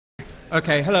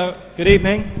Okay, hello, good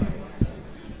evening.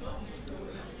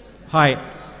 Hi.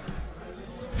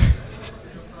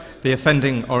 The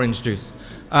offending orange juice.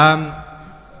 Perhaps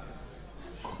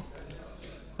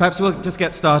we'll just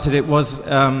get started.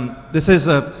 This is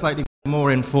a slightly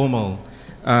more informal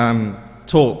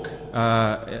talk.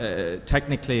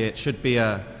 Technically, it should be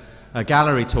a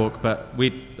gallery talk, but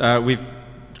we've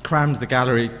crammed the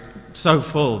gallery so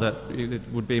full that it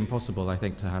would be impossible, I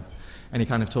think, to have any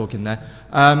kind of talk in there.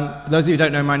 For those of you who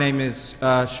don't know, my name is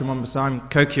Shimon Bassa. I'm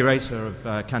co-curator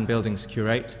of Can Buildings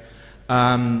Curate,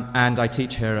 and I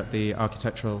teach here at the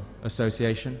Architectural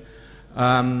Association.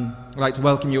 I'd like to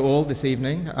welcome you all this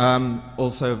evening.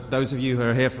 Also, those of you who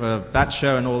are here for that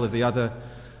show and all of the other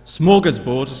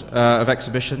smorgasbord of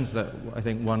exhibitions that I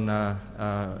think one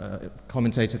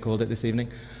commentator called it this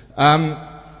evening.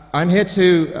 I'm here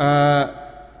to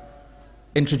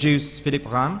introduce Philippe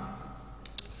Rahm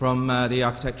from the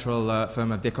architectural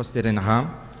firm of Dcosterd Rahm.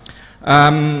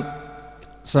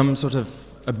 Some sort of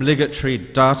obligatory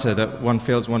data that one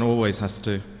feels one always has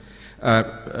to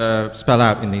spell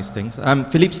out in these things.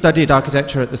 Philippe studied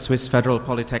architecture at the Swiss Federal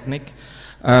Polytechnic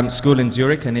School in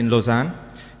Zurich and in Lausanne.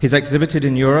 He's exhibited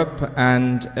in Europe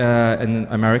and in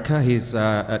America. He's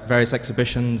at various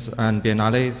exhibitions and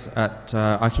biennales at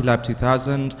Archilab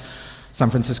 2000, San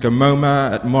Francisco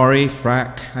MoMA, at Mori,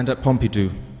 FRAC, and at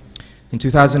Pompidou. In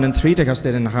 2003,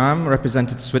 Dcosterd Rahm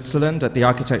represented Switzerland at the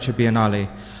Architecture Biennale.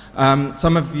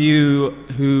 Some of you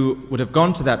who would have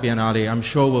gone to that Biennale, I'm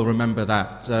sure will remember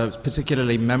that. It was a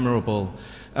particularly memorable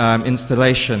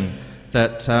installation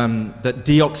that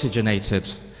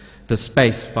deoxygenated the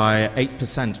space by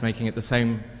 8%, making it the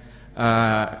same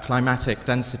climatic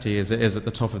density as it is at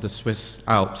the top of the Swiss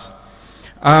Alps.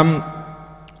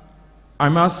 I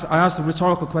asked the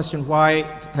rhetorical question, why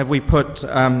have we put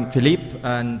Philippe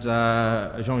and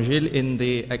Jean-Gilles in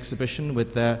the exhibition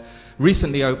with their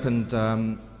recently opened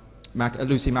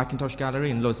Lucy Mackintosh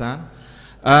Gallery in Lausanne?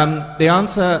 The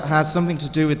answer has something to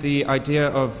do with the idea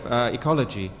of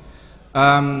ecology.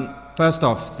 First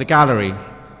off, the gallery.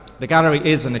 The gallery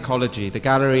is an ecology. The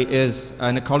gallery is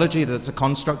an ecology that's a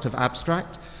construct of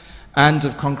abstract and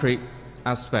of concrete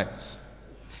aspects.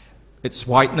 Its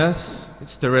whiteness,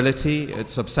 its sterility,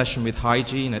 its obsession with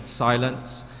hygiene, its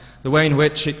silence, the way in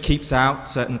which it keeps out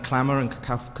certain clamour and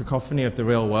cacophony of the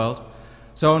real world,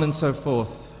 so on and so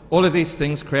forth. All of these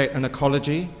things create an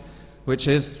ecology, which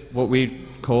is what we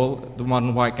call the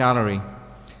modern white gallery.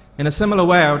 In a similar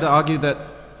way, I would argue that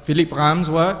Philippe Rahm's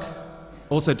work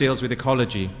also deals with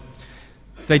ecology.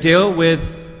 They deal with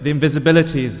the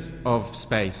invisibilities of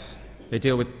space. They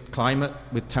deal with climate,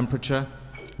 with temperature,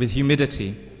 with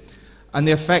humidity, and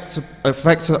the effects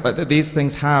that these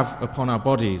things have upon our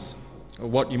bodies, or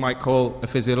what you might call a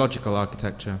physiological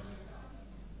architecture.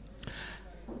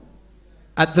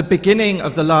 At the beginning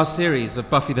of the last series of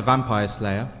Buffy the Vampire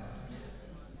Slayer,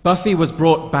 Buffy was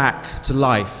brought back to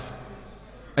life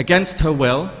against her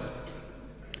will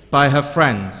by her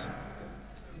friends.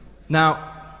 Now,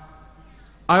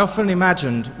 I often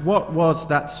imagined, what was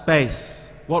that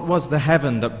space? What was the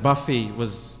heaven that Buffy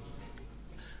was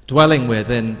dwelling with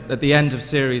at the end of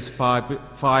Series 5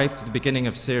 to the beginning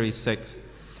of Series 6?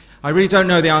 I really don't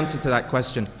know the answer to that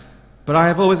question, but I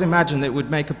have always imagined it would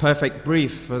make a perfect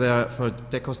brief for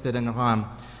Dcosterd Rahm,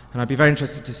 and I'd be very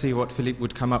interested to see what Philippe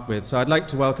would come up with. So I'd like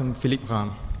to welcome Philippe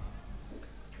Rahm.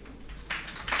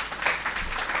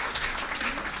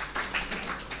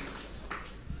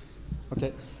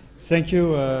 Okay. Thank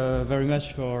you very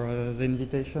much for the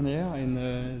invitation here in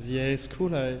the AA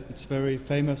school. It's very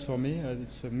famous for me.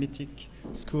 It's a mythic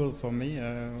school for me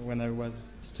when I was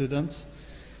a student.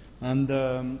 And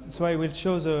so I will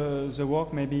show the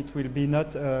work. Maybe it will be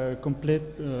not complete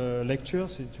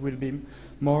lectures. It will be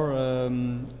more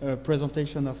a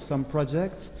presentation of some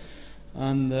project.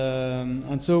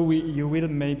 And so you will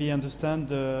maybe understand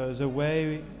the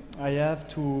way I have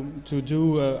to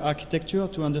do architecture,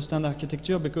 to understand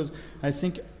architecture, because I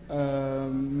think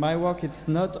my work, it's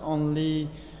not only,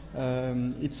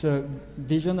 it's a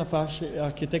vision of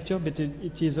architecture, but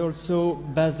it is also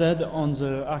based on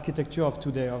the architecture of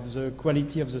today, of the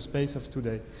quality of the space of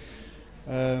today.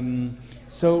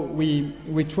 So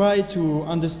we try to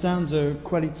understand the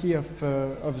quality of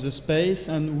the space,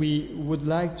 and we would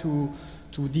like to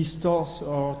distort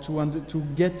or to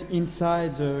get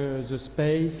inside the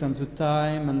space and the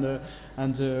time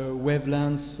and the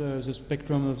wavelengths, the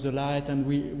spectrum of the light, and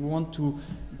we want to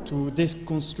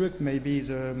deconstruct maybe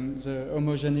the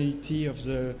homogeneity of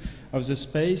the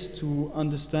space to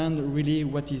understand really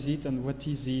what is it and what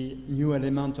is the new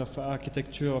element of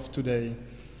architecture of today.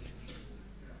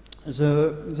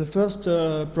 The first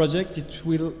project, it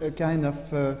will a kind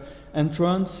of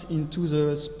entrance into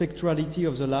the spectrality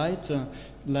of the light,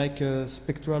 like a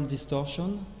spectral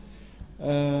distortion.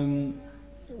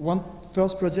 One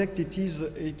first project,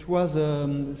 it was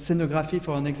scenography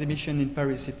for an exhibition in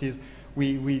Paris.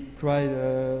 We try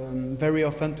very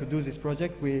often to do this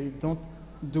project. We don't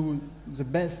do the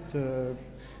best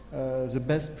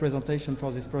presentation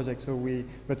for this project.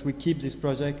 But we keep this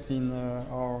project in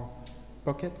our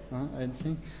pocket, I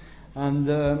think. And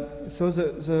so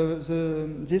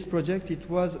this project, it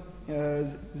was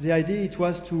the idea. It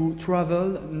was to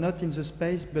travel not in the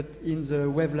space but in the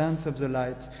wavelengths of the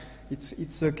light.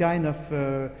 It's a kind of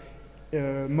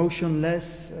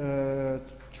motionless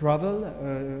travel,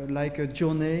 like a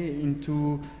journey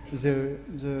into the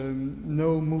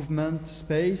no movement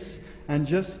space, and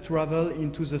just travel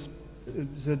into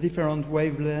the different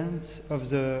wavelengths of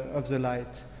the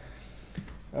light.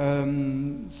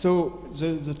 So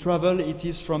the travel, it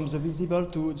is from the visible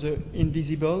to the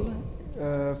invisible,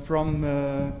 from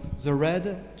the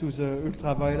red to the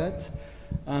ultraviolet,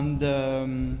 and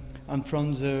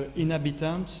from the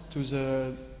inhabitants to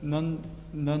the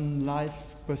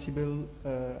non-life possible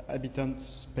habitant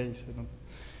space.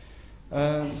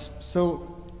 So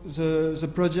the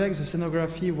project, the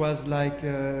scenography was like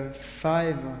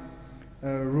 5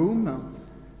 rooms.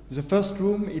 The first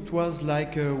room, it was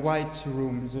like a white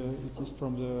room. It is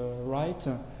from the right.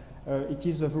 It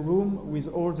is a room with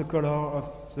all the color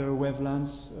of the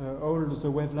wavelengths, all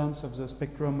the wavelengths of the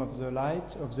spectrum of the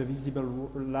light, of the visible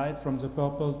light, from the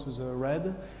purple to the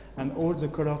red, and all the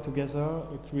color together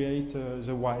create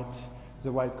the white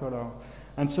color.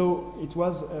 And so it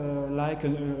was like a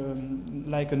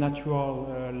natural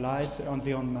light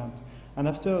environment. And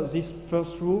after this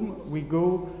first room, we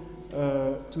go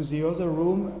to the other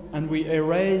room and we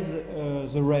erase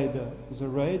the red,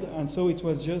 and so it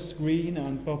was just green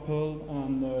and purple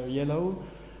and yellow.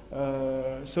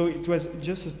 So it was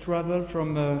just a travel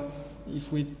from,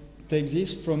 if we take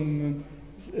this, from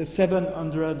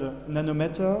 700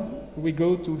 nanometer, we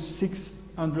go to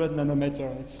 600 nanometer.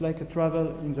 It's like a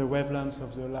travel in the wavelengths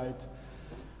of the light.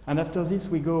 And after this,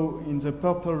 we go in the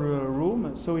purple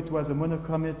room. So it was a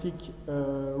monochromatic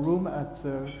room at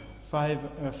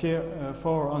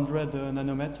 400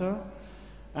 nanometer,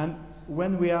 and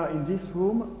when we are in this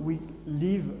room, we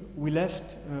leave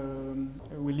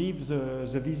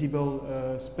the visible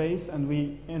space, and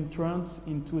we entrance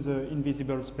into the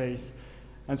invisible space.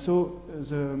 And so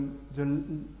the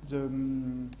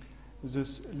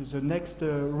next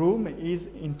room is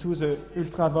into the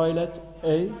ultraviolet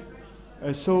A.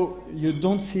 So you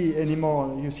don't see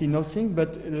anymore. You see nothing,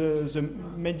 but the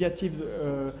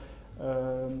mediative.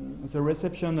 The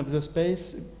reception of the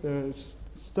space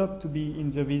stopped to be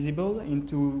in the visible,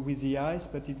 with the eyes,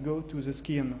 but it goes to the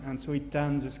skin, and so it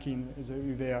tans the skin, the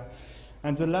UVA.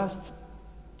 And the last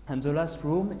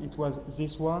room, it was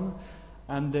this one,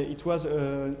 and it was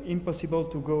impossible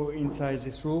to go inside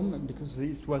this room because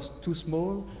it was too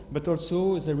small, but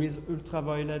also there is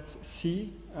ultraviolet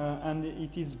C, and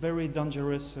it is very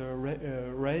dangerous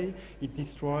ray. It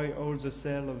destroys all the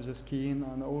cells of the skin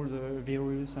and all the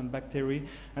virus and bacteria,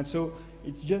 and so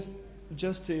it's just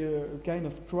a kind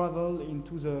of travel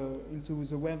into the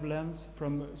wavelengths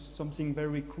from something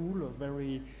very cool,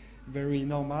 very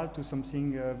normal, to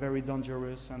something very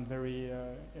dangerous and very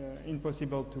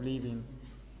impossible to live in.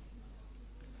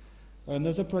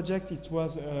 Another project, it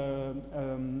was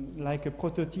like a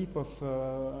prototype of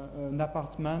an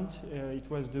apartment. It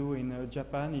was done in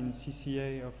Japan, in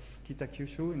CCA of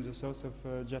Kitakyushu, in the south of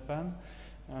Japan.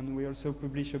 And we also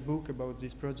published a book about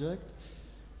this project.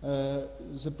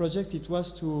 The project, it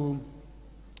was to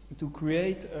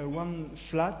create one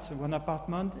flat, one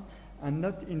apartment, and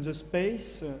not in the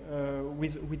space.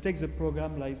 We take the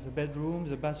program like the bedroom,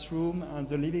 the bathroom, and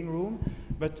the living room,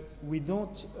 but we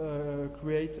don't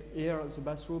create here the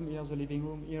bathroom, here the living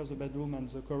room, here the bedroom, and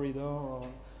the corridor, or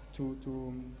to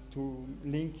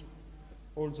link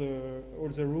all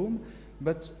the room.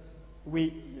 But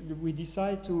we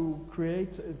decide to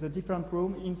create the different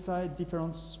room inside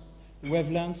different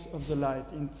wavelengths of the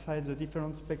light, inside the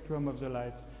different spectrum of the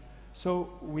light. So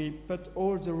we put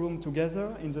all the room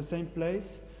together in the same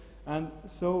place, and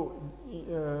so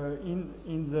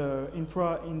in the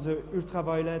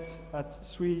ultraviolet at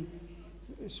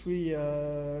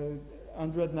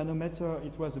 300 nanometer,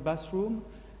 it was the bathroom,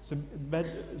 the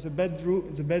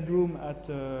bedroom at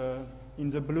in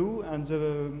the blue, and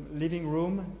the living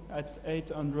room at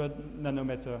 800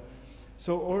 nanometer.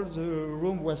 So all the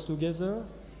room was together,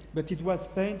 but it was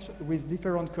painted with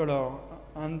different color,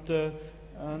 and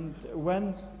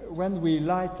when we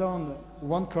light on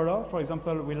one color. For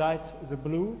example, we light the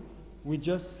blue, we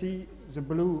just see the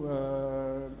blue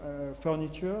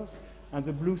furnitures and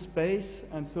the blue space,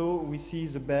 and so we see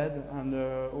the bed and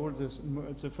all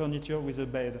the furniture with the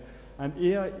bed. And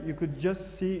here you could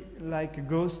just see like a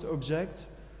ghost object,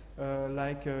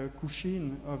 like a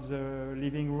cushion of the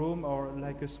living room, or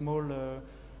like a small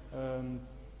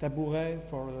tabouret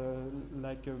for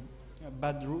like a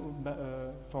bad room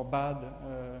for bad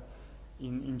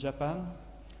in Japan.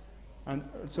 And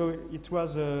so it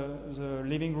was the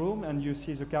living room, and you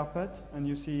see the carpet, and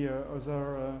you see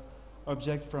other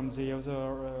object from the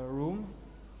other room.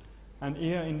 And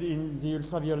here in the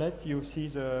ultraviolet, you see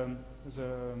the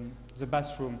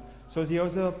bathroom. So the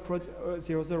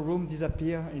other room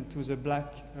disappear into the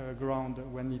black ground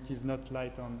when it is not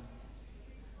light on.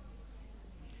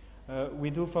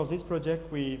 We do for this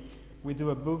project, we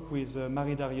do a book with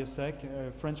Marie Dariussec,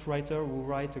 a French writer who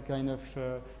write a kind of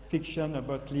fiction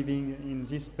about living in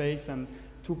this space, and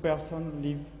two persons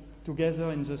live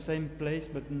together in the same place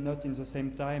but not in the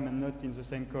same time and not in the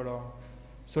same color.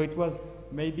 So it was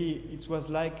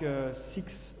like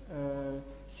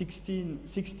 60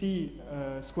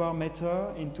 square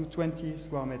meter into 20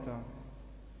 square meter.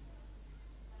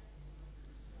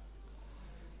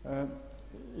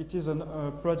 It is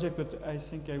a project, but I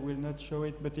think I will not show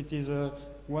it, but it is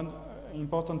one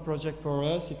important project for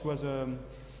us. It was a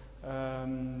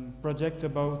project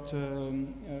about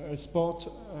a sport,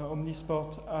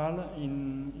 omnisport hall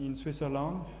in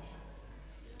Switzerland.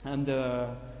 And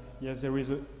yes, there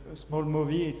is a small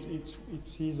movie. It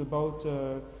is about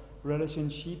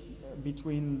relationship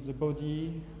between the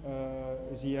body,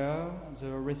 the air,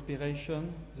 the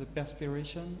respiration, the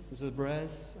perspiration, the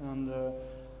breath,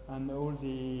 and all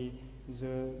the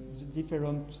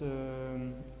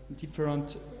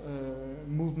different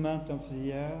movement of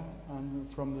the air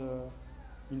and from the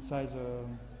inside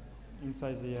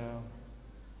the air.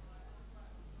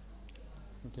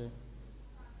 Okay.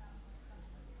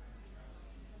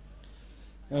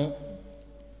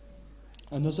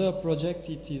 Another project,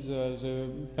 it is the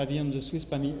pavilion, the Swiss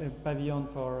pavilion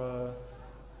for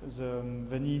the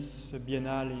Venice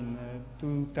Biennale in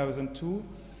 2002.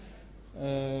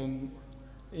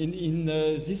 In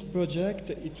this project,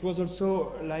 it was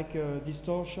also like a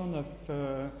distortion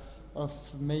of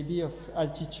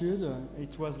altitude.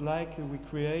 It was like we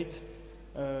create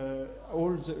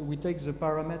we take the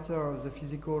parameter of the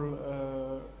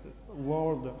physical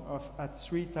world at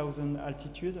 3,000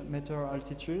 meter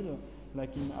altitude,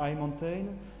 like in high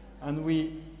mountain, and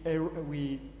we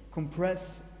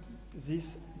compress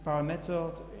this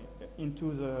parameter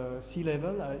into the sea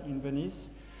level in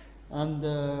Venice.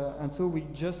 And so we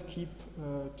just keep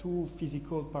two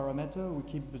physical parameters. We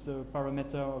keep the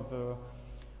parameter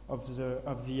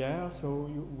of the air. So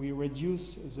we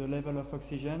reduce the level of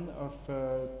oxygen of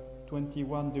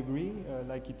 21 degree,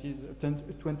 like it is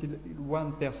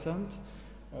 21%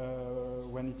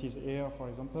 when it is air, for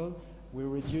example. We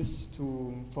reduce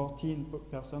to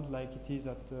 14%, like it is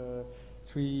at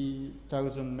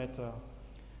 3,000 meter,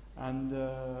 and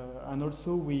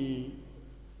also we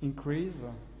increase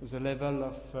the level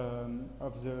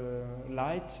of the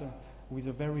light with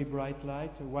a very bright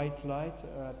light, white light,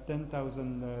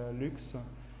 10,000 lux.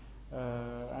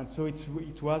 And so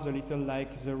it was a little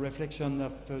like the reflection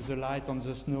of the light on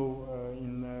the snow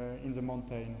in the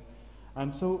mountain.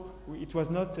 And so it was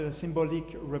not a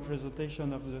symbolic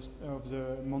representation of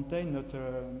the mountain, not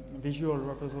a visual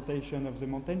representation of the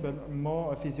mountain, but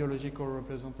more a physiological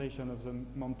representation of the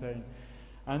mountain.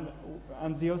 And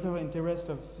the other interest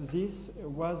of this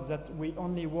was that we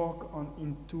only work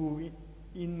into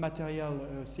immaterial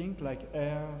things like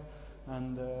air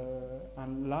and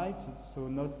light, so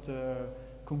not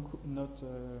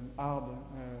hard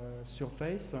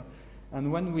surface. And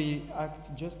when we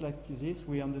act just like this,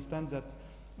 we understand that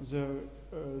the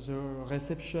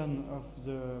reception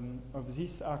of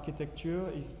this architecture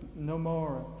is no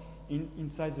more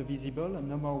inside the visible, and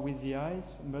no more with the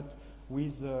eyes, but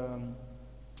with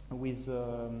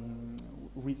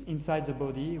inside the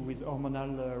body, with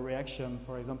hormonal reaction.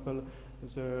 For example,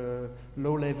 the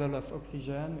low level of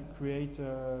oxygen create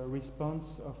a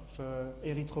response of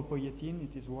erythropoietin.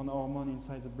 It is one hormone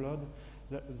inside the blood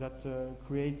that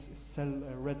creates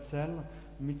red cell,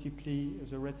 multiply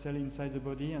the red cell inside the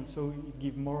body, and so it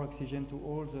gives more oxygen to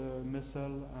all the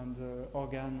muscle and the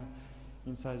organ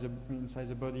inside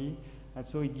the body, and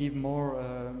so it gives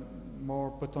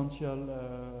more potential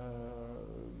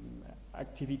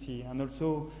activity. And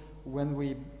also when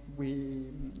we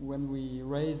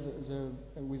raise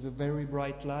with a very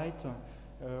bright light,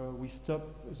 we stop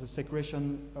the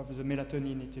secretion of the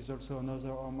melatonin. It is also another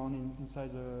hormone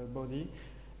inside the body,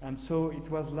 And so it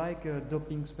was like a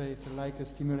doping space, like a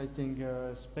stimulating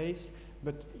space,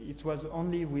 but it was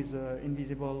only with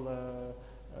invisible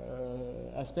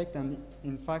aspect. And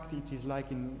in fact, it is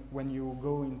like when you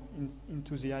go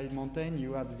into the high mountain,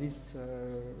 you have this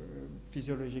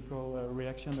physiological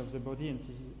reaction of the body, and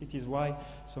it is why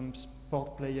some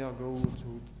sport players go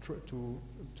to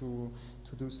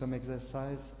do some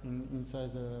exercise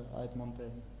inside the high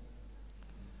mountain.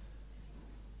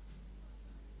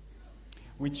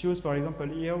 We choose, for example,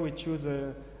 here we choose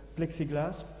a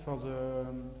plexiglass for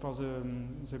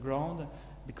the ground,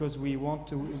 because we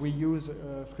use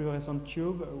a fluorescent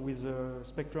tube with a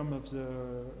spectrum of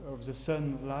the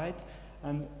sunlight,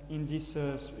 and in this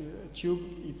tube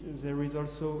there is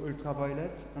also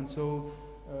ultraviolet, and so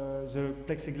the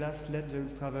plexiglass lets the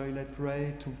ultraviolet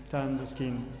ray to tan the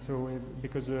skin. So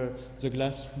because the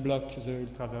glass blocks the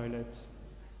ultraviolet.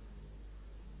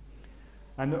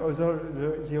 And the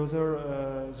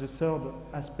third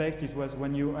aspect, it was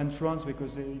when you entrance,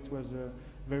 because it was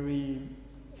very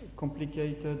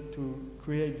complicated to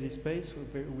create this space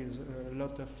with a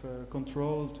lot of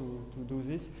control to do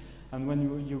this. And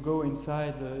when you go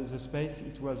inside the space,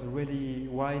 it was really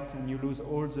white, and you lose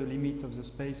all the limit of the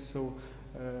space. So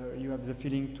you have the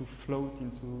feeling to float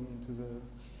into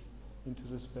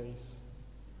the space.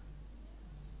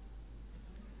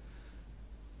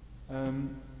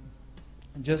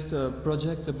 Just a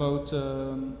project about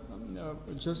a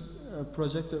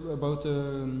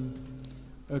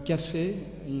cafe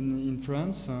in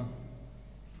France.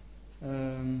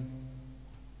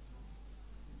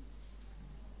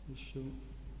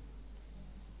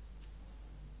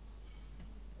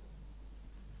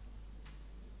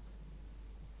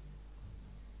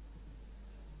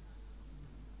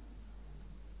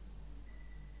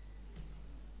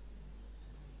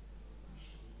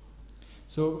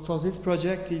 So for this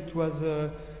project, it was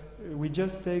we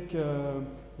just take the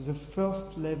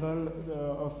first level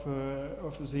of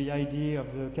the idea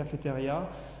of the cafeteria,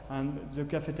 and the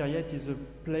cafeteria, it is a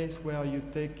place where you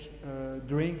take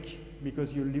drink,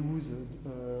 because you lose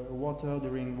water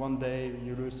during one day.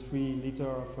 You lose 3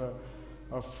 liters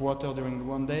of water during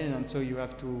one day, and so you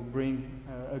have to bring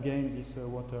again this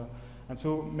water. And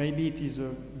so maybe it is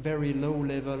a very low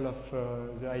level of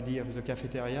the idea of the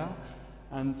cafeteria.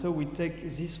 And so we take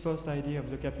this first idea of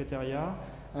the cafeteria,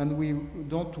 and we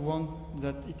don't want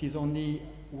that it is only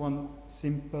one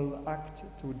simple act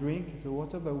to drink the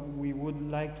water, but we would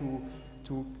like to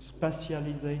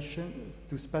spatialize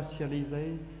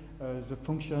the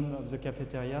function of the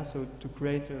cafeteria, so to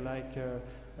create like a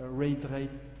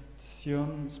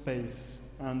radiation space.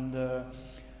 And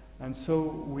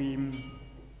so we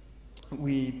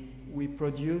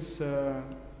produce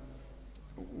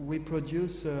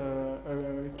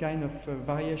a kind of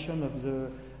variation of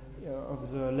the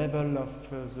level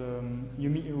of the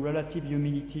relative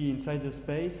humidity inside the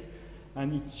space,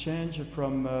 and it changed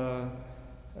from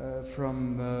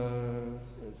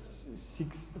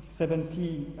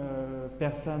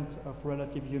 70% of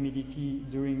relative humidity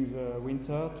during the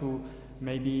winter to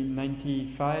maybe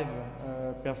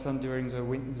 95% during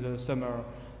the summer.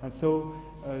 And so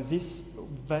this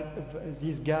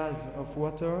gas of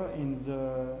water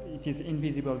it is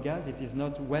invisible gas. It is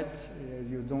not wet.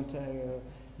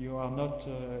 You are not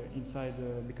inside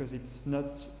because it's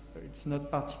not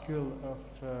particle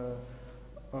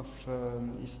of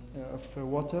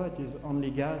water. It is only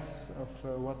gas of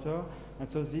water,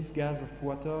 and so this gas of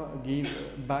water gives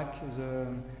back the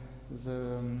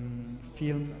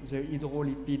film, the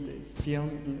hydrolipid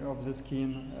film of the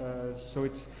skin. So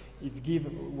it gives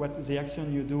what the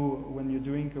action you do when you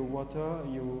drink water,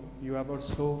 you have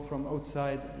also from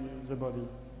outside the body.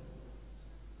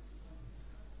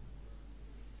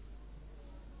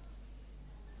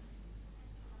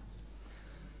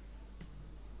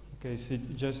 Okay, so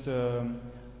just a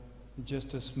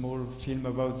small film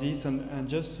about this, and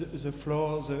just the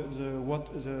floor, the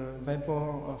vapor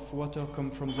of water come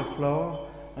from the floor,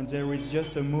 and there is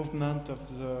just a movement of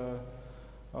the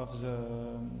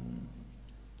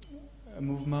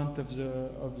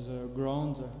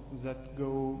ground that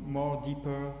go more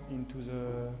deeper into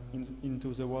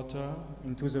the water,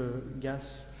 into the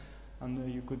gas,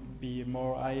 and you could be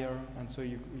more higher, and so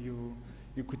you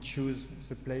could choose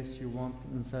the place you want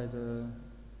inside the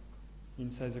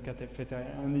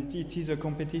cafeteria. And it is a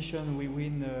competition we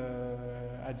win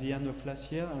at the end of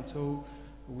last year, and so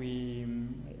I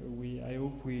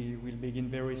hope we will begin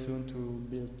very soon to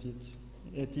build it.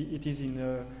 It is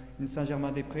in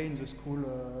Saint-Germain-des-Prés, in the School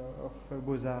of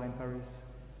Beaux-Arts in Paris.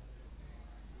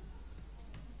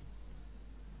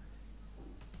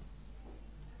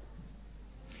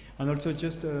 And also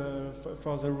just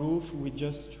for the roof, we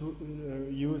just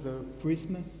use a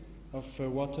prism of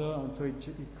water, and so it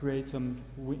creates some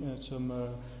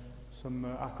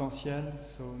arc-en-ciel,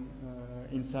 so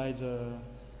inside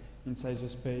the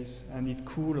space, and it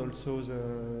cools also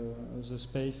the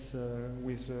space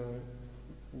with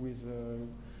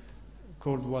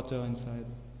cold water inside.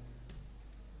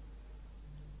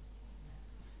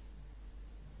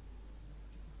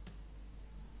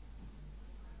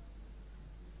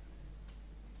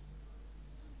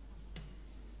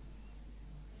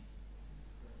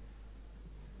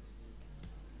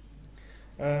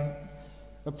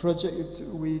 A project,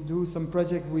 we do some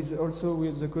project with also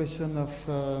with the question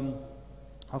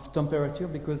of temperature,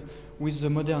 because with the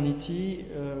modernity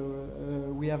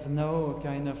we have now a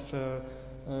kind of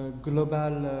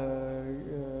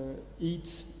global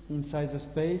heat inside the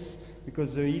space,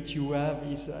 because the heat you have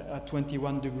is at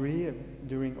 21 degrees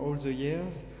during all the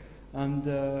years, and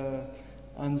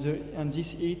this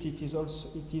heat, it is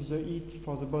the heat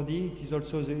for the body. It is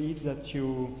also the heat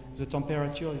the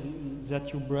temperature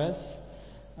that you breathe,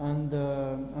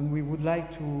 and we would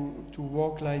like to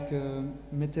work like a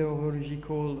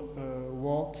meteorological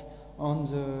work on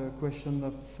the question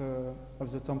of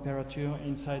the temperature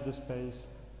inside the space.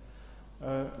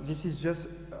 This is just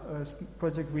a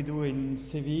project we do in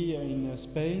Seville, in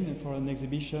Spain, for an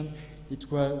exhibition.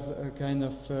 It was a kind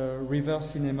of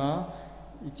reverse cinema.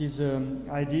 It is an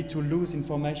idea to lose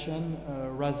information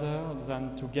rather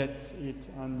than to get it,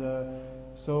 and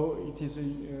so it is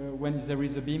when there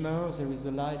is a beamer, there is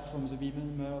a light from the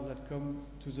beamer that comes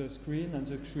to the screen, and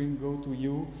the screen go to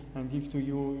you and give to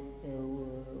you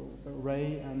a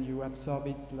ray, and you absorb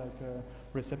it like a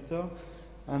receptor.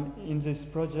 And in this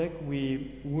project,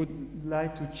 we would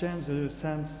like to change the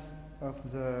sense of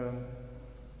the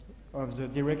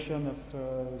direction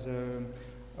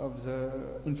of the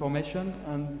information,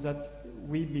 and that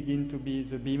we begin to be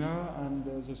the beamer and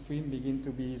the screen begin to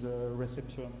be the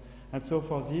reception. And so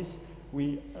for this,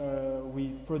 we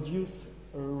produce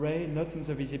a ray not in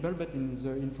the visible but in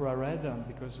the infrared,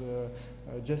 because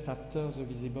just after the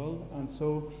visible. And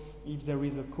so if there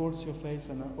is a cold surface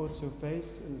and a hot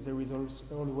surface, there is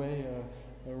always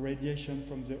a radiation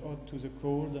from the hot to the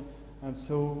cold. And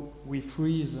so we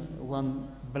freeze one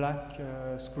black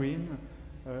screen,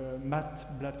 matte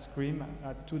black screen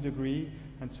at 2 degrees,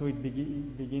 and so it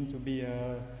begin to be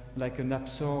like an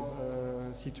absorb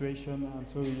situation, and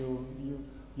so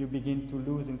you begin to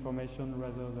lose information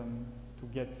rather than to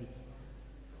get it.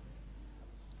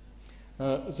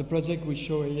 The project we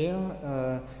show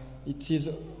here, it is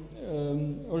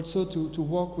also to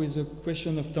work with the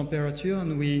question of temperature,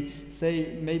 and we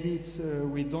say maybe it's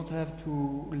we don't have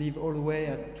to live all the way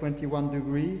at 21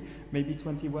 degrees. Maybe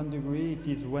 21 degrees it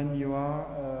is when you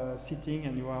are sitting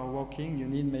and you are walking. You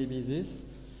need maybe this,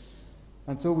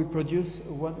 and so we produce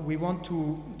what we want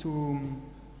to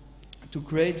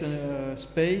create a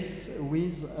space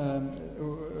with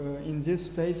in this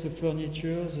space the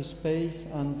furniture, the space,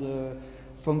 and the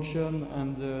function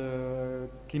and the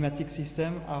climatic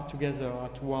system are together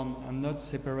at one and not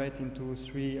separate into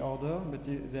 3 orders, but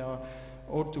they are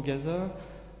all together.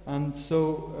 And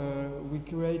so we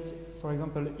create, for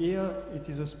example, here it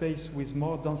is a space with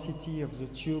more density of the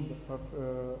tube of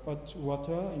hot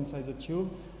water inside the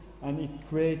tube, and it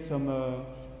creates some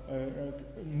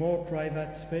more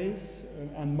private space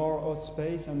and more hot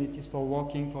space, and it is for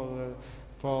walking for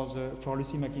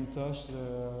Lucy McIntosh,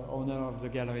 the owner of the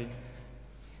gallery.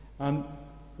 And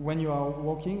when you are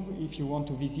walking, if you want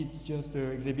to visit just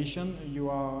the exhibition, you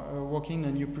are walking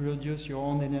and you produce your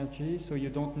own energy, so you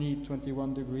don't need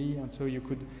 21 degrees, and so you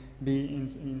could be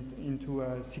into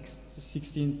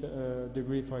 16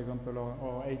 degree, for example,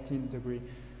 or 18 degree.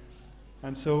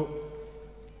 And so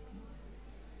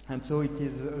it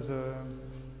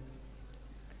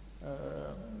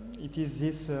is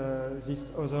this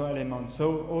other element.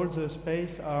 So all the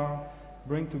space are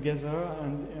bring together,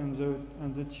 and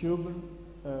the tube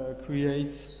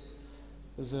create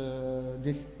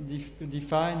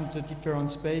define the different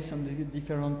space and the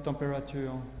different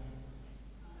temperature.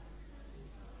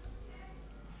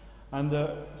 And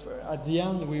at the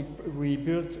end, we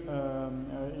built.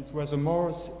 It was a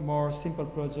more simple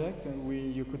project, and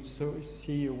you could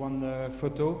see one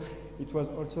photo. It was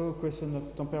also a question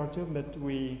of temperature, but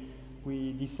we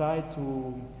decide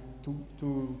to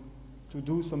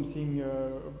do something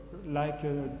like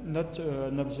not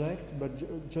an object, but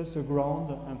just a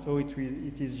ground, and so it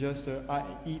is just a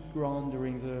heat ground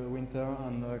during the winter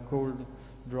and a cold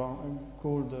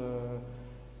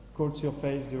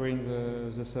surface during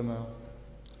the summer.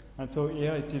 And so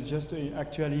here it is just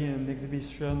actually an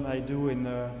exhibition I do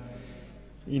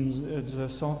in the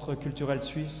Centre Culturel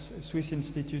Swiss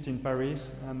Institute in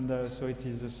Paris, and so it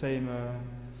is the same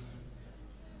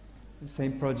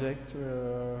project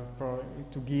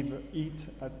to give it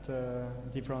at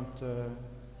different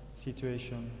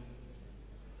situation.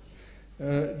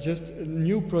 Just a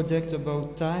new project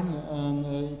about time, and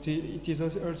it is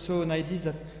also an idea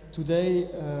that today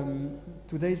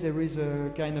there is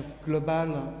a kind of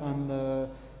global and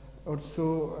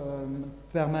also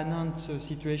permanent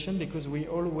situation, because we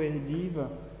always live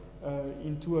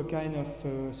into a kind of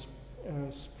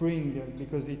spring,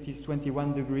 because it is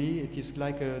 21 degrees, it is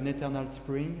like an eternal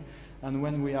spring. And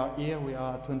when we are here, we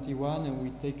are 21, and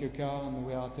we take a car and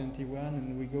we are 21,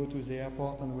 and we go to the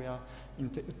airport and we are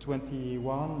in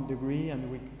 21 degrees,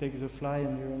 and we take the flight,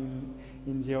 and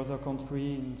in the other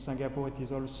country, in Singapore, it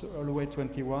is also always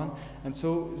 21. And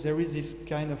so there is this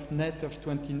kind of net of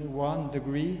 21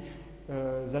 degrees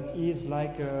that is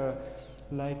like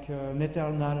an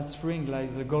eternal spring,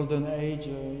 like the golden age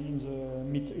in the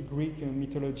Greek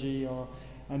mythology,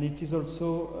 and it is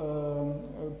also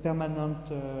a permanent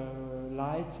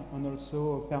light, and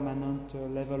also a permanent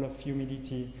level of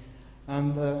humidity.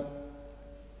 And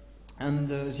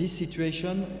this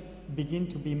situation begin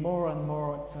to be more and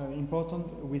more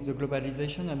important with the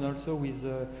globalization, and also with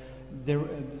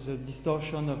the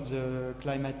distortion of the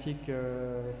climatic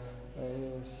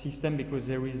system, because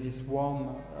there is this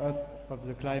warm up of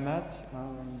the climate,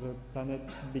 and the planet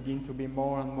begin to be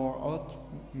more and more hot,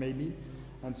 maybe.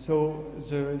 And so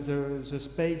the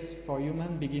space for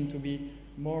human begin to be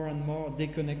more and more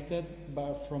disconnected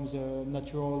from the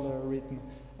natural rhythm.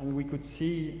 And we could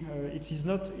see it is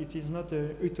not a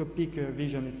utopic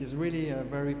vision. It is really a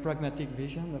very pragmatic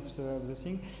vision of the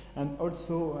thing. And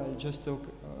also, I just talk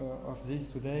of this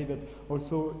today, but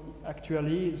also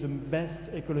actually the best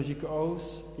ecological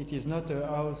house, it is not a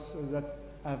house that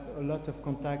have a lot of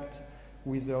contact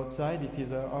with the outside. It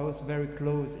is a house very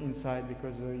close inside,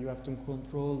 because you have to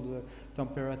control the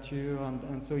temperature,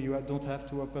 and so you don't have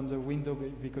to open the window,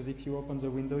 because if you open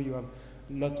the window you have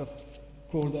a lot of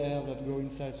cold air that go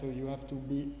inside, so you have to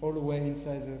be all the way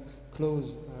inside the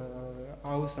closed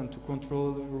house, and to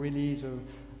control really the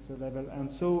level.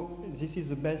 And so this is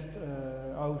the best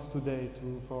house today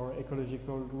for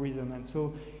ecological reason. And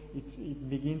so it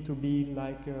begin to be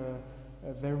like a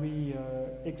very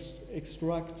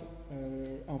extract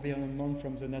environment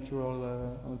from the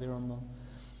natural environment.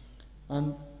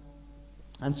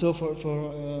 And so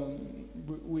so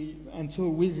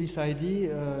with this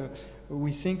idea,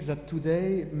 we think that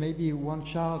today maybe one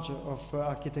charge of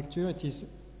architecture, it is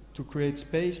to create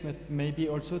space, but maybe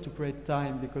also to create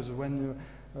time, because when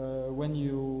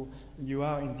you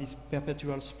are in this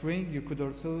perpetual spring, you could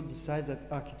also decide that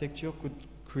architecture could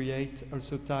create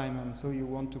also time, and so you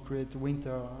want to create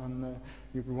winter, and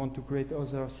you want to create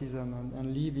other season,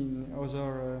 and live in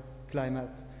other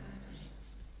climate.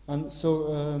 And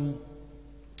so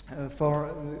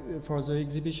for the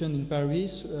exhibition in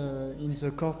Paris, in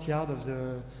the courtyard of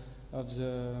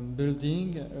the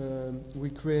building, we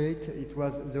create.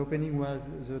 The opening was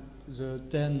the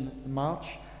 10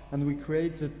 March, and we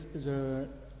create the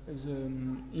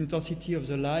intensity of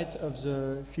the light of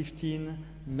the 15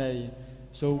 May.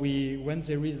 So when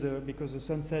there is because the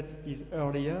sunset is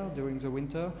earlier during the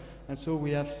winter, and so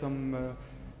we have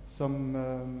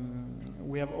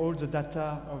we have all the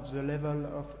data of the level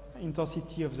of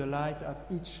intensity of the light at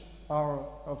each hour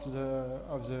of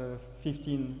the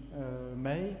 15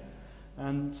 May,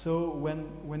 and so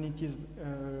when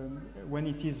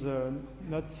it is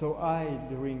not so high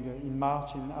in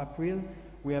March and April,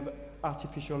 we have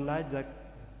artificial light that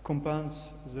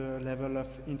compensates the level of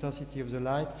intensity of the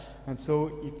light, and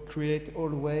so it creates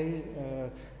always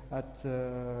at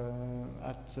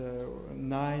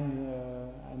 9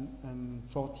 and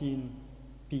 14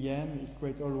 p.m. it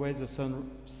creates always the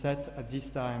sunset at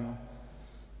this time.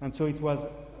 And so it was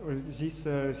this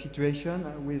situation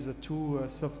with the two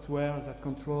software that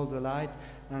control the light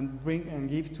and bring and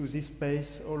give to this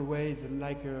space always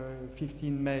like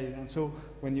 15 May. And so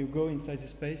when you go inside the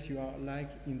space, you are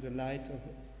like in the light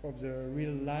of the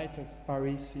real light of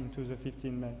Paris into the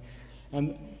 15 May.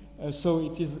 And so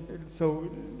this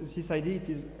idea, it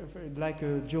is like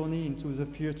a journey into the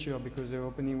future, because the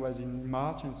opening was in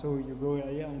March, and so you go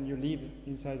here and you live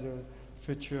inside the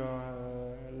future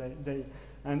day.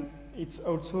 And it's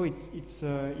also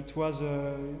it was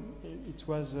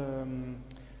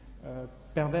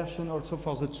perversion also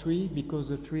for the tree, because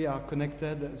the tree are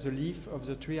connected, the leaf of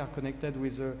the tree are connected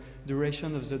with the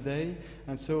duration of the day,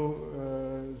 and so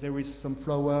there is some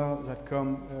flower that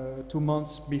come 2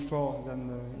 months before than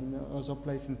in other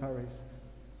place in Paris.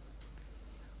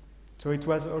 So it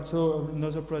was also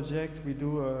another project we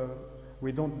do.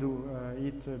 We don't do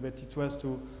it, but it was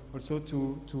to also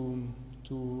to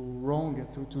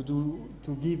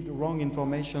give the wrong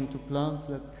information to plants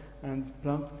and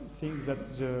plant things that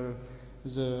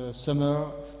the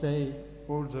summer stay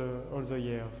all the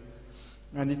years.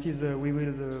 And it is we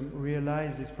will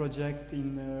realize this project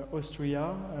in Austria,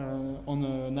 on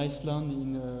an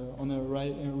island on a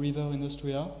river in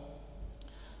Austria.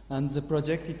 And the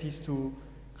project it is to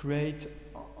create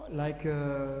like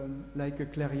a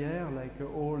clairière, like a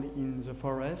hole in the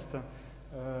forest,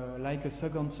 like a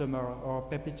second summer or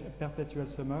perpetual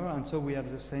summer. And so we have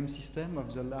the same system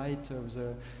of the light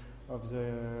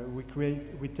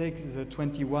we take the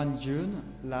 21 June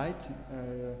light.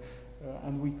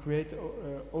 And we create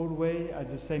always at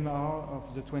the same hour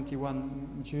of the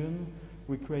 21 June,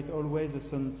 we create always the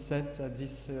sunset at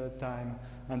this time,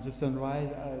 and the sunrise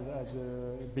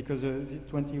because the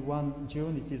 21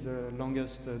 June it is the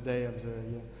longest day of the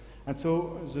year. And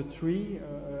so the tree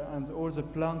and all the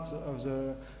plants of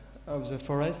the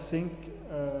forest think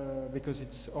because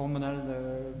it's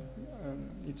hormonal,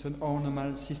 it's an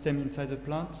hormonal system inside the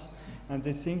plant, and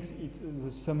they think the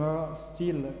summer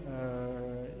still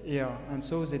here, and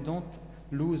so they don't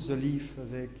lose the leaf.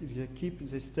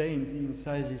 They stay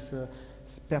inside this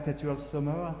perpetual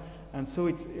summer, and so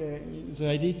the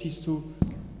idea is to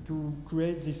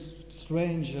create this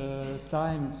strange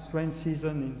strange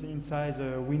season inside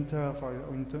the winter,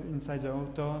 inside the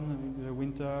autumn, the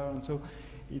winter, and so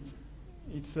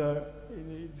it's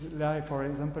like, for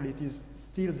example, it is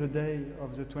still the day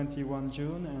of the 21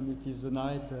 June, and it is the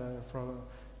night for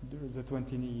the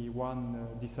 21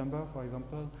 December, for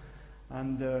example,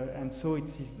 and so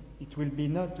it will be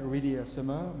not really a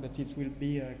summer, but it will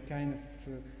be a kind of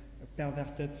a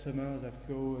perverted summer that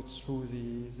goes through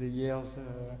the years,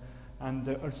 and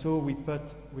also we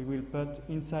will put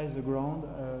inside the ground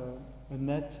a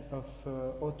net of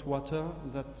hot water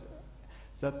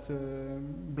that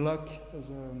block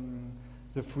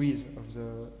the freeze of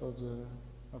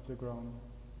the ground.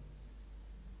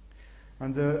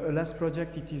 And the last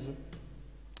project, it is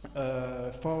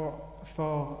four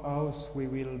house we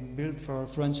will build for a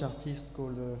French artist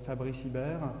called Fabrice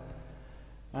Ibert,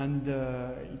 and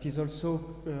it is also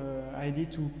idea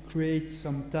to create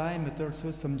some time, but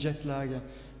also some jet lag,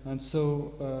 and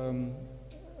so.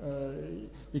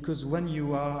 Because when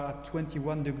you are at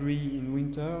 21 degrees in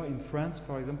winter in France,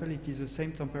 for example, it is the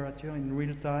same temperature in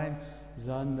real time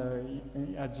than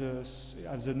at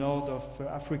the north of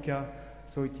Africa.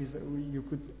 So it is. You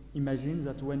could imagine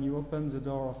that when you open the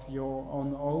door of your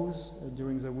own house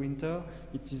during the winter,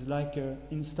 it is like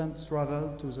instant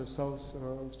travel to the south,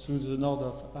 to the north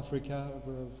of Africa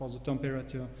for the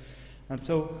temperature. And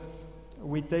so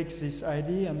we take this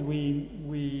idea and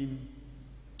we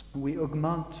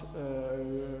augment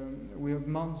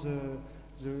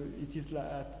it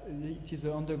is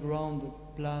an underground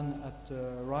plan at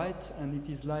right, and it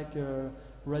is like a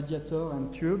radiator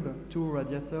and tube, two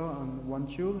radiator and one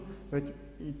tube, but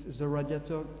the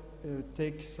radiator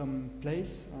takes some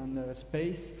place and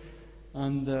space,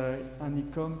 and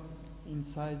it comes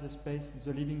inside the space,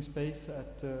 the living space,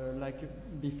 at like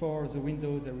before the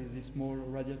window there is this small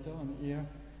radiator, and here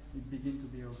it begins to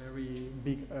be a very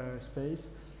big space.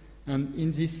 And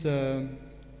in this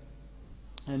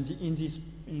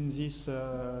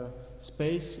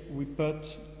space, we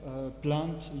put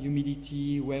plant,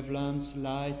 humidity, wavelengths,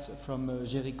 light from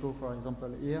Jericho, for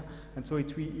example, here, and so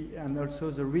and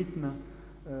also the rhythm,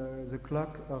 the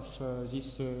clock of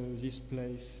this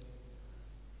place.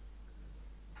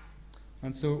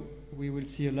 And so we will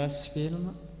see a last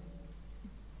film.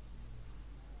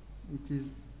 It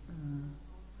is.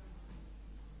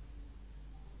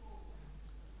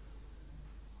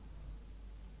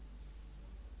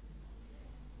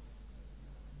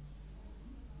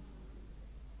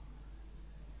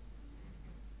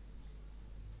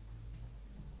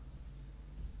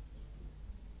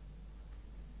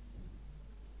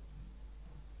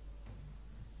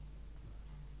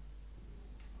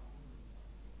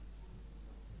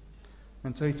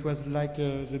 And so it was like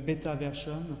the beta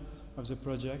version of the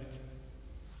project.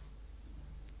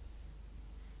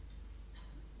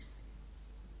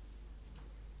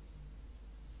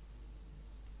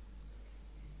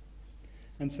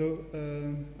 And so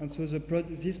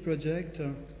this project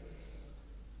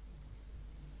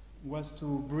was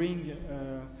to bring.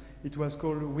 It was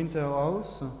called Winter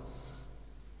House,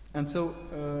 and so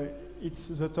it's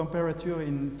the temperature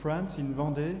in France, in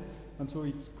Vendée. And so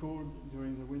it's cold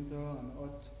during the winter and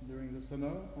hot during the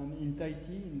summer. And in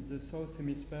Tahiti, in the south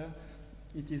hemisphere,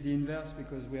 it is the inverse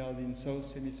because we are in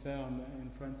south hemisphere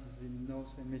and France is in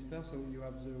north hemisphere, so you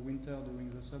have the winter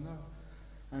during the summer.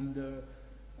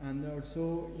 And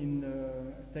also in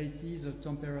Tahiti, the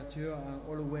temperature are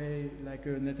always like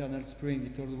an eternal spring.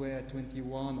 It's always at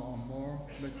 21 or more,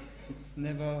 but it's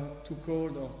never too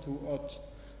cold or too hot.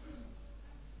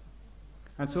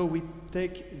 And so we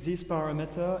take this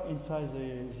parameter inside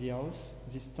the house,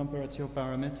 this temperature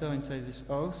parameter inside this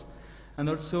house, and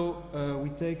also we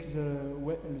take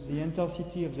the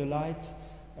intensity of the light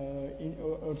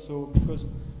also because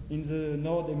in the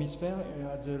north hemisphere,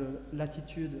 at the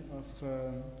latitude of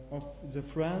the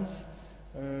France,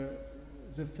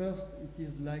 the first it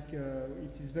is like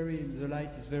the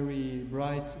light is very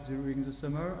bright during the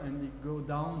summer, and it go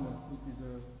down. It is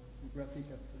a graphic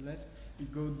at the left.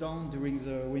 It goes down during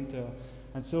the winter,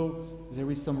 and so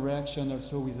there is some reaction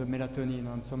also with the melatonin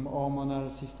and some hormonal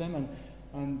system,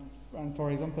 and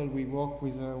for example, we work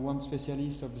with one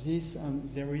specialist of this, and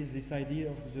there is this idea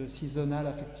of the seasonal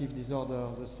affective disorder,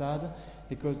 the SAD,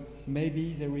 because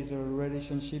maybe there is a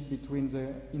relationship between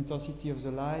the intensity of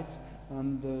the light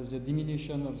and the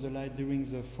diminution of the light during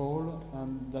the fall,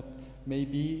 and that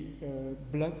maybe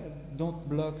don't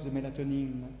block the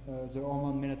melatonin, the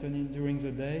hormone melatonin during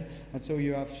the day, and so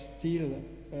you have still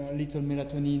little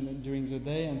melatonin during the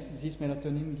day, and this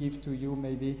melatonin gives to you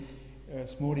maybe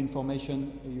small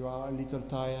information, you are a little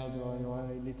tired or you are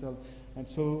a little, and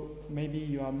so maybe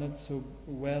you are not so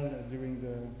well during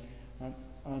the,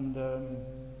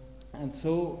 and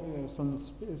so some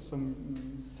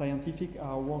scientific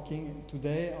are working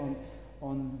today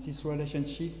on this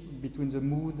relationship between the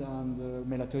mood and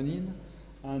melatonin,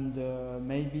 and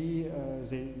maybe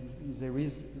there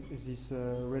is this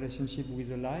relationship with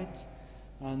the light,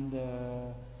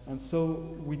 and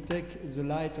so we take the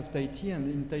light of Tahiti, and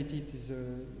in Tahiti it is a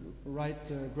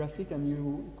right graphic, and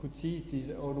you could see it is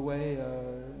always,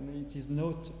 it is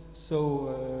not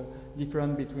so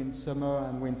different between summer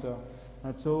and winter.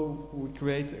 And so we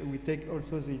take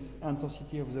also this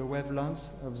intensity of the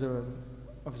wavelengths of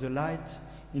the light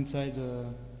inside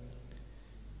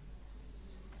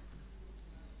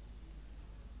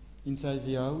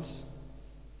the house.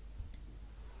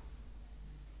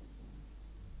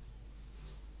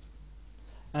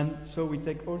 And so we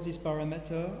take all these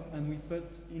parameters and we put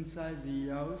inside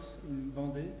the house in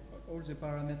Vendée, all the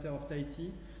parameters of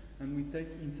Tahiti, and we take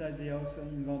inside the house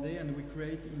in Vendée and we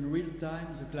create in real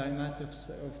time the climate of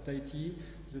Tahiti,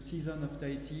 the season of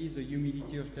Tahiti, the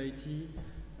humidity of Tahiti,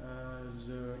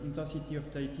 the intensity of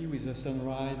Tahiti with the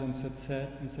sunrise and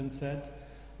sunset.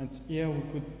 And here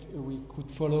we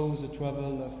could follow the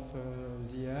travel of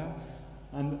the air.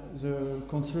 And the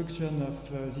construction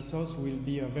of this house will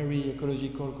be a very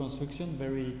ecological construction,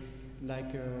 very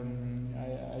like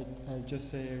I just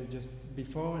say just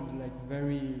before, like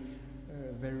very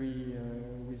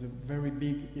with a very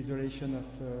big isolation of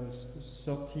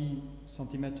 30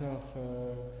 centimeters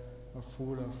of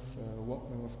full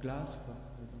of glass.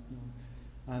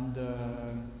 I don't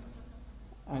know.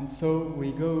 And so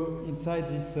we go inside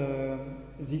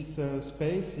this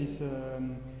space, this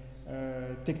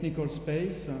technical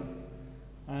space,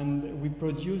 and we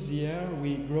produce the air.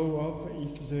 We grow up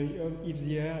if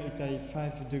the air is at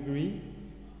 5 degrees.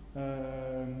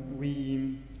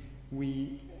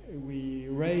 We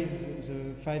raise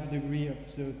the 5 degrees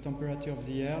of the temperature of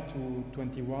the air to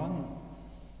 21,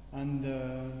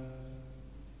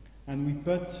 and we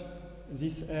put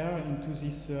this air into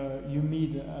this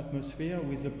humid atmosphere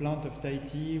with the plant of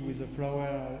Tahiti, with the flower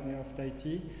of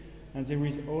Tahiti, and there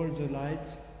is all the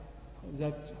light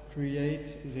that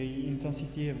creates the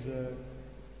intensity of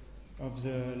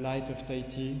the light of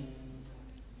Tahiti,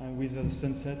 and with the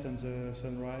sunset and the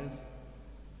sunrise.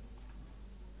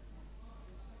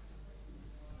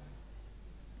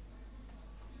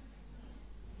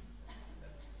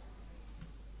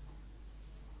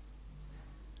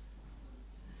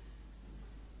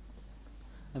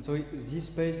 And so this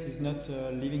space is not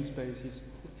a living space,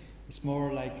 it's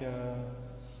more like a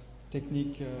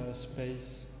technique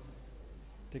space,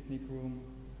 technique room.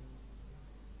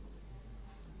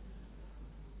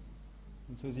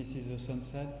 And so this is the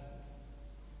sunset.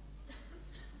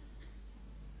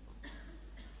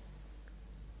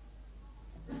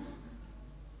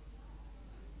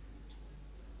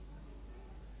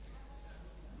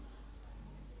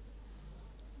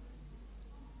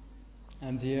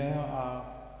 And the air are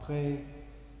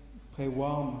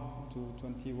pre-warm to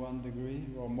 21 degrees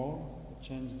or more,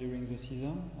 change during the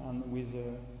season, and with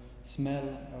the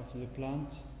smell of the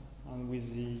plant and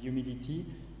with the humidity,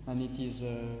 and it is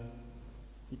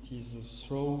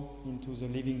thrown into the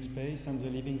living space, and the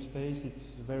living space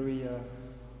it's very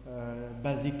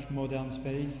basic modern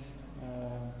space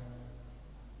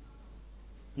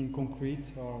in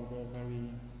concrete or very.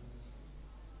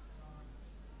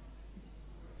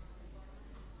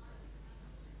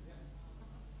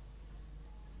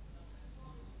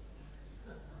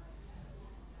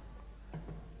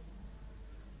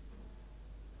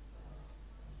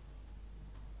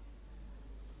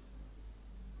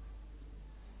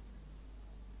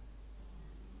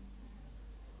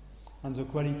 And the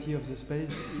quality of the space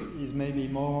is maybe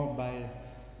more by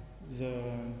the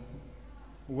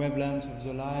wavelength of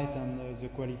the light and the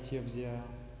quality of the air.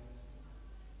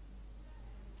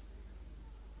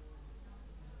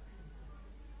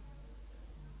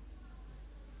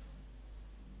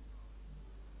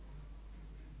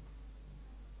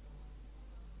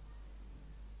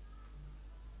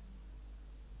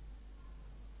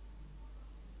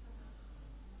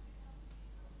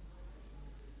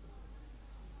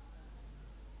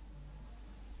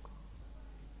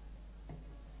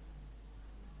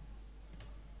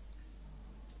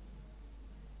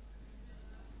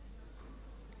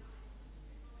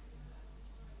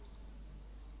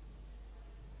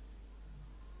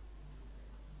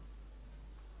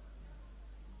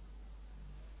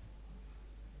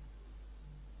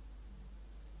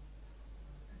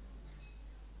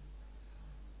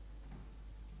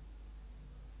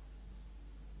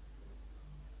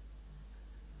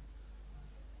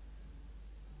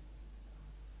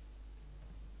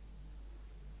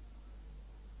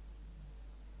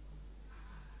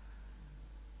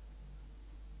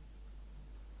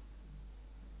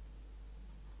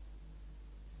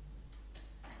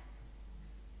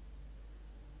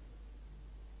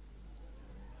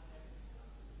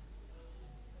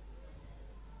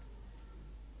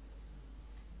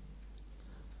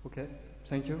 Okay,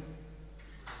 thank you.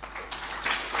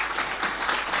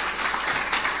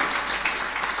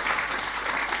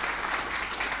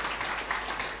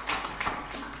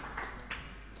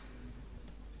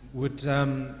 Would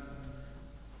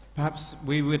perhaps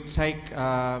we would take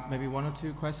maybe one or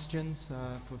two questions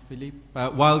for Philippe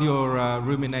while you're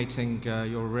ruminating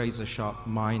your razor-sharp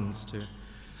minds to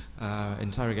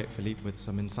interrogate Philippe with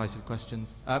some incisive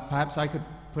questions. Perhaps I could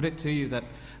put it to you that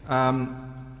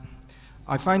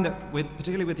I find that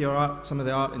particularly with your art, some of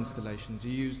the art installations,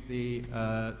 you use the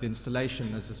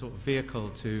installation as a sort of vehicle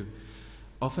to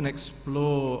often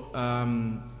explore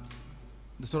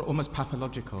the sort of almost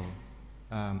pathological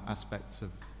aspects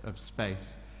of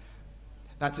space.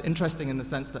 That's interesting in the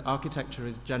sense that architecture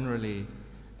is generally,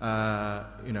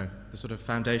 the sort of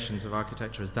foundations of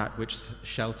architecture is that which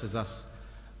shelters us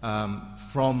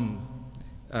from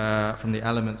the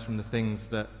elements, from the things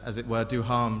that, as it were, do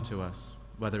harm to us,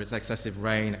 whether it's excessive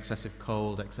rain, excessive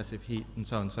cold, excessive heat, and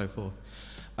so on and so forth.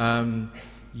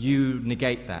 You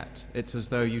negate that. It's as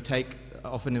though you take,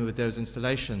 often with those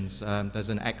installations, there's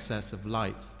an excess of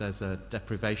light, there's a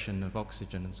deprivation of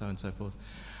oxygen, and so on and so forth.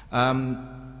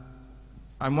 I'm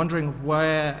wondering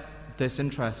where this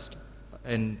interest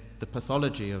in the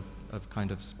pathology of kind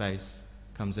of space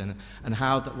comes in, and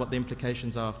what the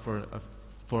implications are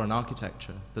for an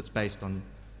architecture that's based on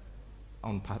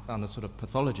a sort of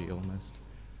pathology almost.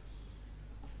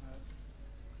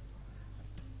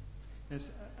 Yes,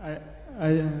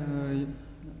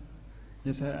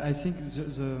 I think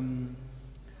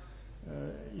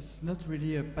it's not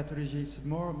really a pathology. It's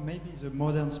more maybe the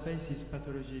modern space is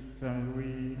pathologic,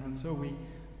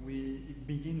 we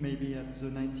begin maybe at the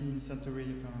 19th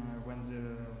century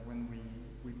when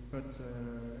we put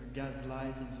gas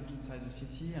light inside the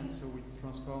city, and so we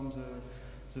transform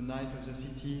the night of the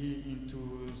city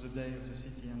into the day of the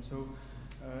city, and so.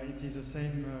 It is the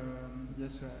same,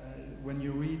 when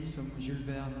you read some Jules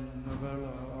Verne novel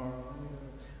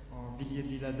or Villiers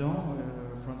de l'Isle-Adam,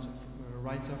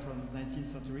 writer from the 19th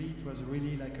century, it was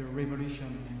really like a revolution,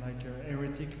 like a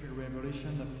heretic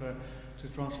revolution to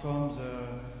transform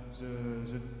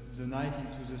the night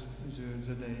into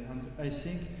the day. And I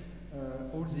think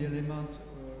all the elements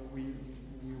we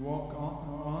work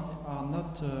on are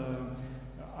not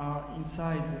are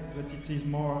inside, but it is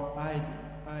more hide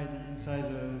inside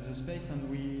the space, and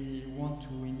we want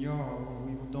to ignore, or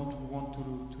we don't want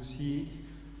to see it,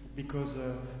 because,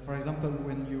 for example,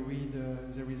 when you read,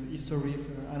 there is history,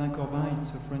 Alain Corbin,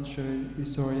 it's a French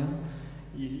historian,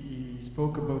 he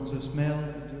spoke about the smell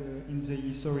in the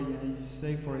history, and he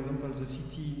said, for example, the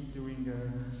city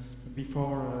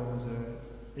before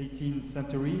the 18th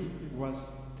century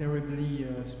was terribly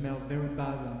smelled very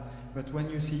bad. But when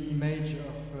you see image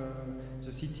of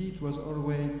the city, it was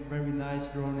always very nice,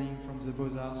 growing from the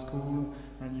Beaux-Arts school,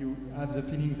 and you have the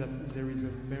feeling that there is a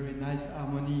very nice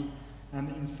harmony And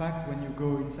in fact, when you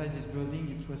go inside this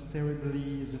building, it was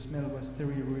the smell was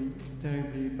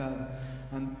terribly bad.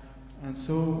 And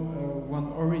so one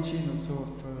origin also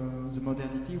of the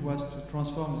modernity was to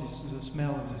transform the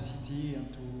smell of the city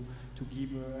and to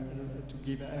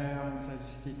give air inside the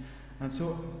city. And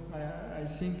so I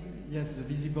think, yes, the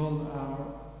visible are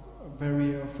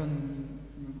very often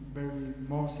very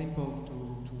more simple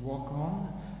to work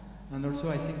on. And also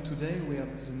I think today we have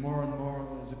more and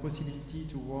more the possibility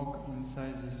to walk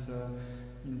inside this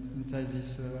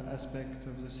aspect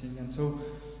of the thing. And so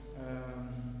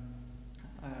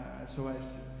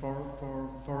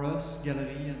for us,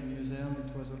 gallery and museum,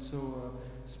 it was also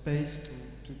a space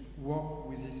to work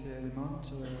with this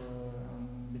element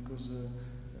because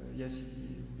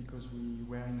because we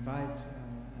were invited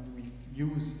and we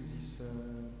use this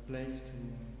place to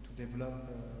develop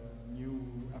a new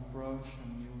approach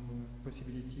and new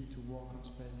possibility to work on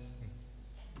space.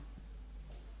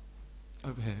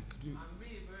 Over here, could you? I'm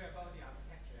really worried about the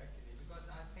architecture actually, because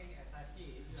I think as I see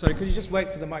it. Sorry, could you just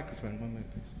wait for the microphone? 1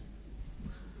 minute, please.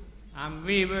 I'm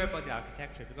really worried about the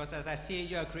architecture because as I see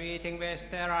you are creating very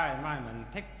sterile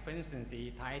environment. Take for instance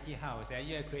the Tahiti house.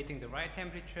 You are creating the right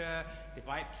temperature, the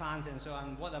right plants and so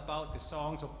on. What about the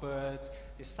songs of birds,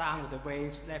 the sound of the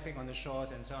waves slapping on the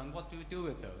shores and so on? What do you do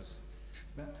with those?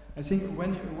 I think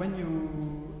when you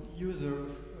use a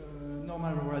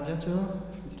normal radiator,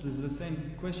 it's the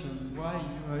same question. Why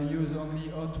you use only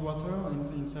hot water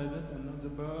inside it and not the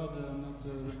bird,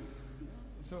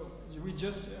 so we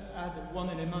just add one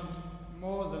element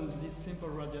more than this simple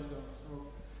radiator.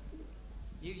 So,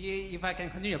 if I can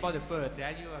continue about the birds,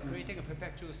 you are creating a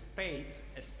perpetual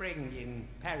spring in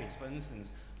Paris, for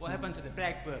instance. What happened to the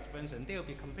blackbirds, for instance? They'll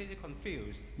be completely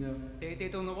confused. Yeah. They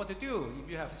don't know what to do if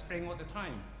you have spring all the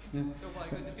time. Yeah. So what are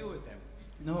you going to do with them?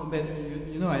 No, but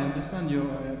you know, I understand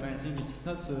you. I think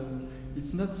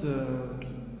it's not.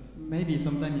 Maybe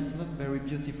sometimes it's not very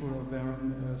beautiful or very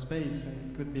space.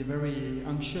 It could be very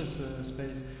anxious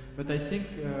space. But I think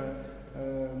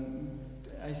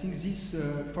this,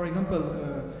 for example,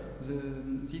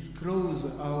 this closed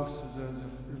house,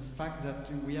 the fact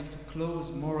that we have to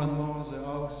close more and more the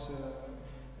house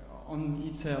on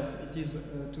itself. It is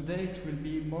today. It will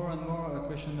be more and more a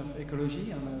question of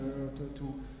ecology and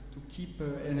to keep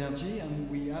energy, and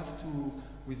we have to,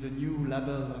 with a new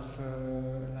label of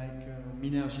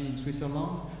Minergie in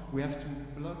Switzerland, we have to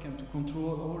block and to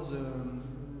control all the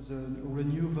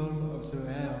renewal of the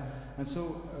air. And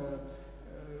so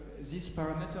these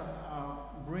parameters are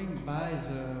bring by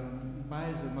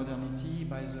the modernity,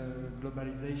 by the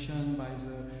globalization, by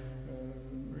the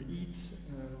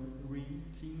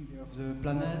reheating of the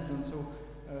planet, and so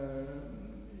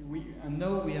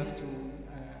now we have to.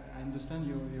 I understand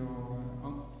your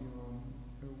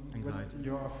anxiety.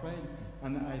 You're afraid,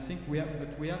 and I think we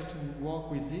have to work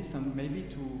with this and maybe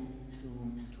to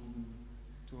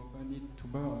open it to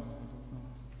burn. I don't know.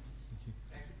 Thank you.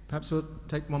 Perhaps we'll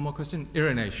take one more question.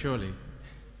 Irene, surely.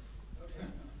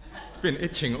 It's been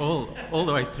itching all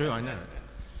the way through. I know.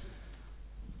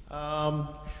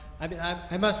 I mean,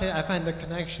 I must say I find the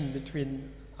connection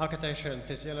between architecture and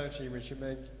physiology, which you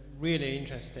make really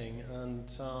interesting, and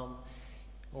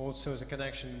also the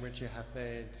connection which you have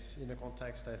made in the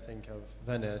context, I think, of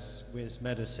Venice with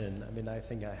medicine. I mean, I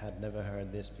think I had never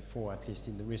heard this before, at least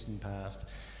in the recent past.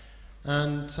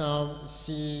 And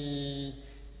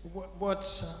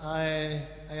what I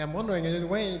am wondering, in a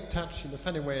way, touch in a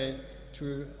funny way,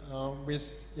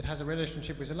 with it has a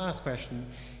relationship with the last question,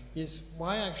 is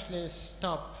why actually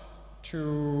stop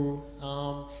to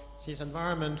these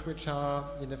environments which are,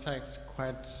 in effect,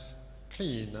 quite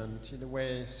clean and in a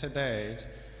way sedate.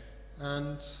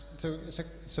 And so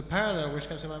parallel which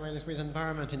comes to my mind is with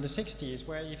environment in the 60s,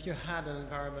 where if you had an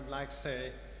environment like,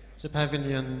 say, the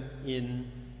pavilion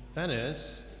in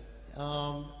Venice,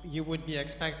 you would be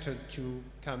expected to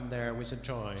come there with a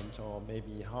joint or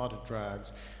maybe harder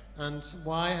drugs. And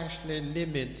why actually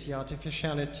limit the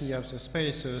artificiality of the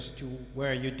spaces to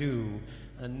where you do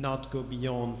and not go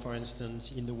beyond, for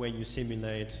instance, in the way you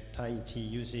simulate Tahiti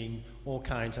using all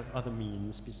kinds of other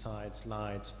means besides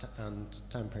light and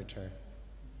temperature?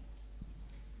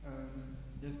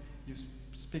 Yes,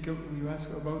 you ask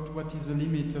about what is the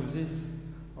limit of this,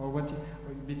 or what.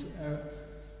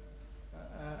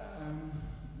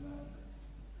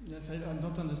 Yes, I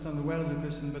don't understand well the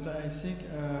question, but I think.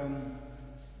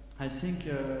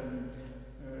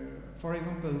 For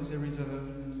example, there is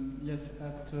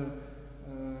at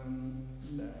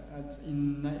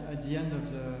the end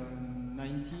of the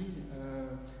 90s,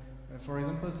 for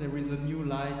example, there is a new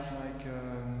light like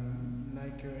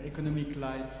economic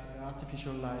light,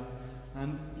 artificial light,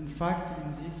 And in fact,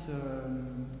 in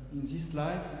this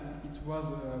slide, it was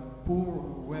a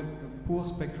poor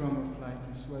spectrum of light.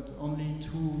 It was only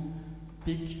two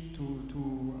peak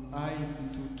to eye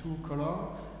into two color,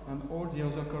 and all the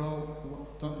other color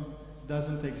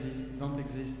don't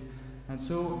exist. And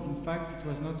so, in fact, it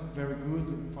was not very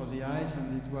good for the eyes,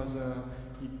 and it was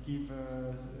it give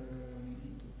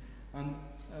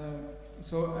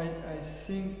so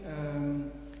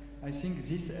I think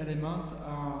these elements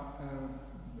are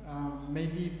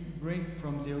maybe bring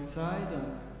from the outside,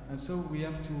 and so we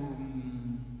have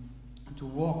to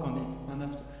work on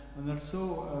it, and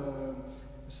also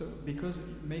so because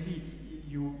maybe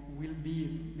you will be,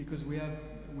 because we have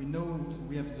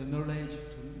the knowledge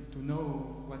to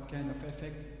know what kind of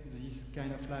effect this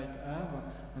kind of light have,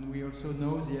 and we also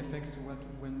know the effect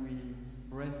when we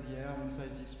breathe the air inside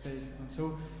this space, and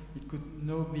so it could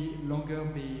no longer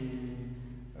be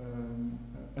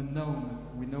unknown.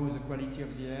 We know the quality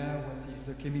of the air, what is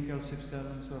the chemical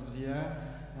substance of the air,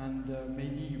 and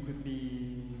maybe you could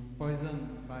be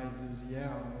poisoned by the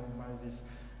air or by this.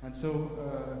 And so,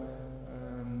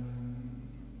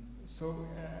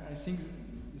 I think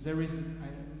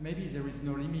maybe there is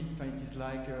no limit. It is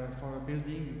like for a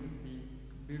building, you could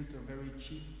build a very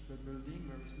cheap building,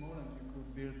 very small, and you could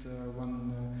build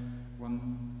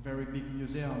one very big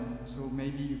museum. So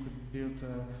maybe you could build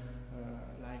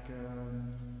like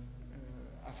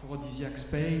aphrodisiac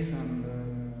space and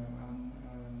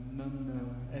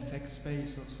non-effect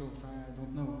space also. I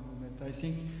don't know, but I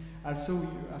think also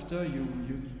after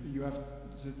you have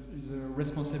the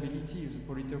responsibility, the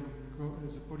political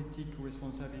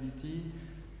responsibility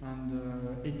and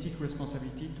ethic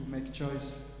responsibility to make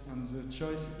choice, and the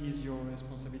choice is your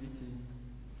responsibility.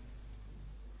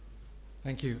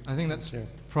 Thank you. I think that's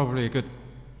probably a good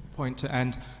point to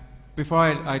end. Before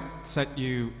I set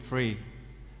you free,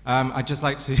 I'd just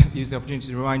like to use the opportunity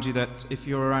to remind you that if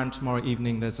you're around tomorrow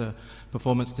evening, there's a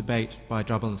performance debate by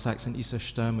Drabble and Sachs and Issa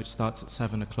Sturm, which starts at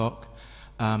 7 o'clock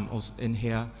also in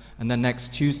here. And then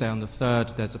next Tuesday on the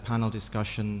 3rd, there's a panel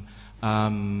discussion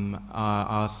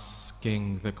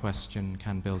asking the question,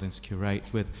 Can Buildings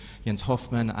Curate, with Jens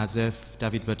Hoffmann, Asif,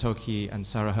 David Bertocchi, and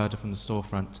Sarah Herder from the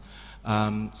Storefront.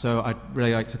 So I'd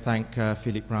really like to thank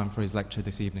Philippe Rahm for his lecture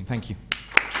this evening. Thank you.